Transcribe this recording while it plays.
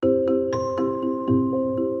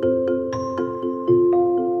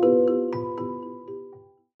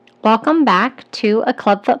Welcome back to a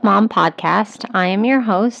Clubfoot Mom podcast. I am your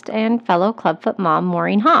host and fellow Clubfoot mom,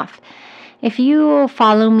 Maureen Hoff. If you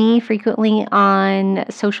follow me frequently on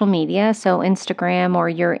social media, so Instagram, or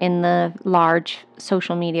you're in the large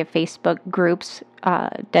social media Facebook groups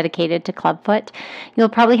dedicated to Clubfoot, you'll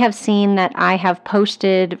probably have seen that I have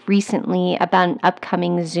posted recently about an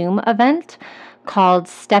upcoming Zoom event called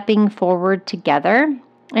Stepping Forward Together.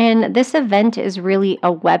 And this event is really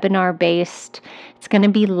a webinar based. It's going to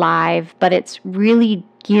be live, but it's really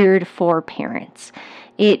geared for parents.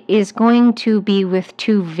 It is going to be with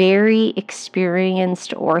two very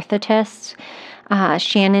experienced orthotists,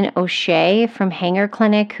 Shannon O'Shea from Hanger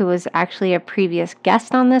Clinic, who was actually a previous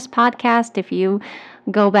guest on this podcast. If you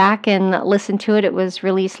go back and listen to it, it was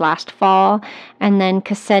released last fall. And then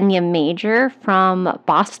Ksenia Major from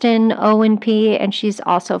Boston O&P, and she's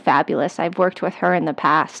also fabulous. I've worked with her in the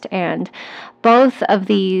past, and both of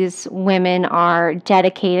these women are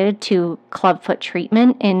dedicated to Clubfoot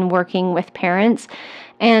treatment in working with parents.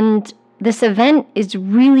 And this event is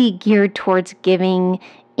really geared towards giving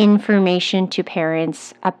information to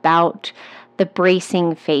parents about the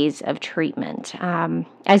bracing phase of treatment.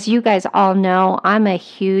 As you guys all know, I'm a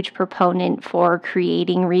huge proponent for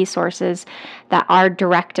creating resources that are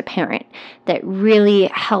direct to parent, that really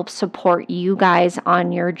help support you guys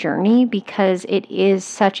on your journey, because it is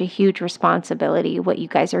such a huge responsibility what you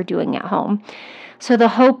guys are doing at home. So the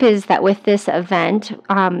hope is that with this event,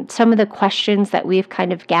 some of the questions that we've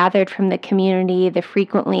kind of gathered from the community, the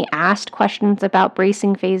frequently asked questions about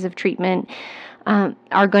bracing phase of treatment,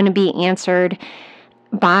 are going to be answered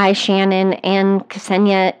by Shannon and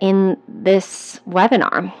Ksenia in this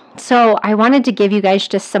webinar. So I wanted to give you guys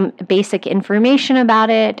just some basic information about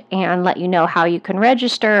it and let you know how you can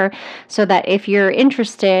register, so that if you're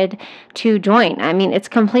interested to join, it's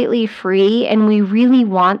completely free, and we really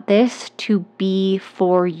want this to be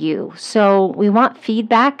for you. So we want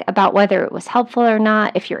feedback about whether it was helpful or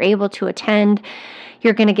not. If you're able to attend,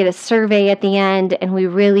 you're going to get a survey at the end, and we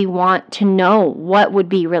really want to know what would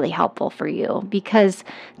be really helpful for you. Because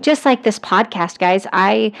just like this podcast, guys,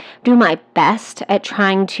 I do my best at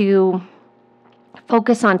trying to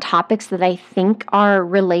focus on topics that I think are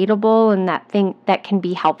relatable and that can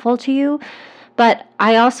be helpful to you. But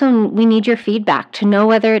we need your feedback to know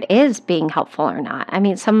whether it is being helpful or not.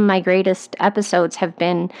 Some of my greatest episodes have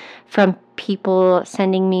been from people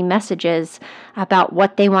sending me messages about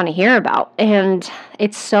what they want to hear about, and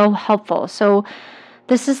it's so helpful. So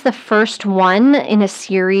this is the first one in a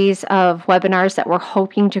series of webinars that we're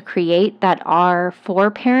hoping to create that are for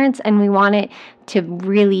parents, and we want it to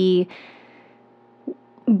really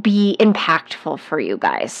be impactful for you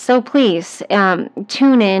guys. So please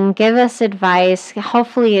tune in, give us advice.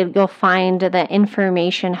 Hopefully you'll find the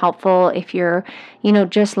information helpful. If you're,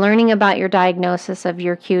 just learning about your diagnosis of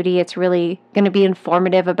your QD, it's really going to be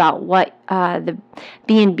informative about what the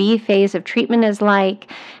B&B phase of treatment is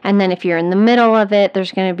like. And then if you're in the middle of it,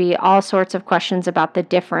 there's going to be all sorts of questions about the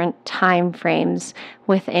different time frames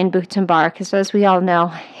within Boots and Bar, because as we all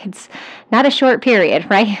know, it's not a short period,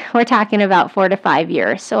 right? We're talking about 4 to 5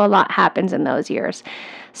 years, so a lot happens in those years.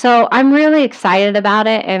 So I'm really excited about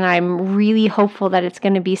it, and I'm really hopeful that it's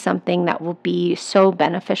going to be something that will be so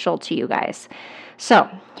beneficial to you guys. So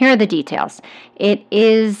here are the details. It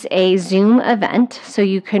is a Zoom event, so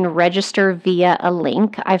you can register via a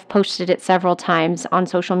link. I've posted it several times on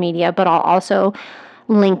social media, but I'll also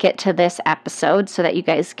link it to this episode so that you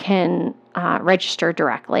guys can register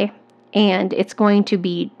directly. And it's going to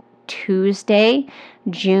be Tuesday,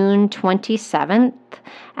 June 27th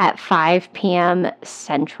at 5 p.m.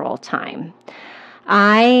 Central Time.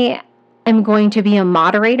 I am going to be a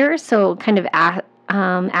moderator, so kind of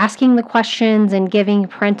asking the questions and giving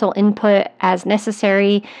parental input as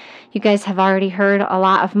necessary. You guys have already heard a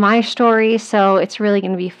lot of my story, so it's really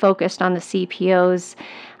going to be focused on the CPO's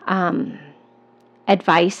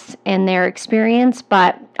advice and their experience,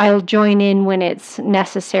 but I'll join in when it's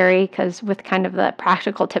necessary, because with kind of the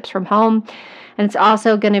practical tips from home. And it's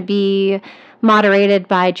also going to be moderated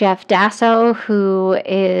by Jeff Dasso, who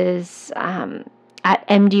is at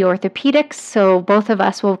MD Orthopedics. So both of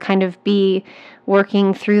us will kind of be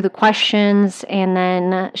working through the questions, and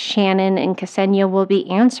then Shannon and Ksenia will be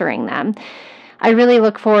answering them. I really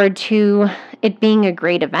look forward to it being a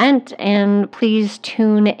great event, and please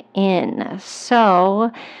tune in.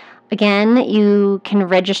 So again, you can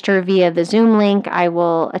register via the Zoom link. I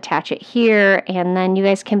will attach it here, and then you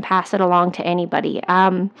guys can pass it along to anybody.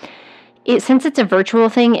 Since it's a virtual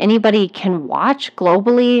thing, anybody can watch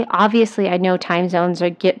globally. Obviously, I know time zones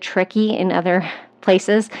get tricky in other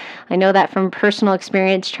places. I know that from personal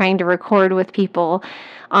experience trying to record with people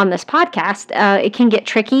on this podcast. It can get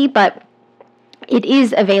tricky, but it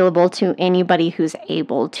is available to anybody who's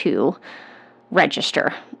able to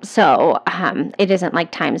register. So it isn't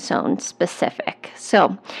like time zone specific.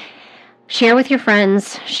 So share with your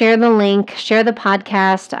friends, share the link, share the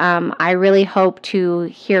podcast. I really hope to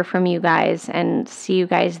hear from you guys and see you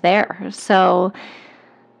guys there. So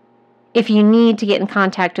if you need to get in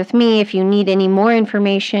contact with me, if you need any more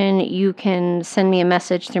information, you can send me a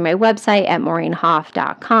message through my website at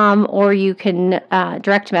maureenhoff.com, or you can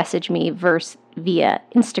direct message me via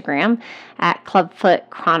Instagram at Clubfoot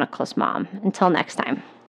Chronicles Mom. Until next time.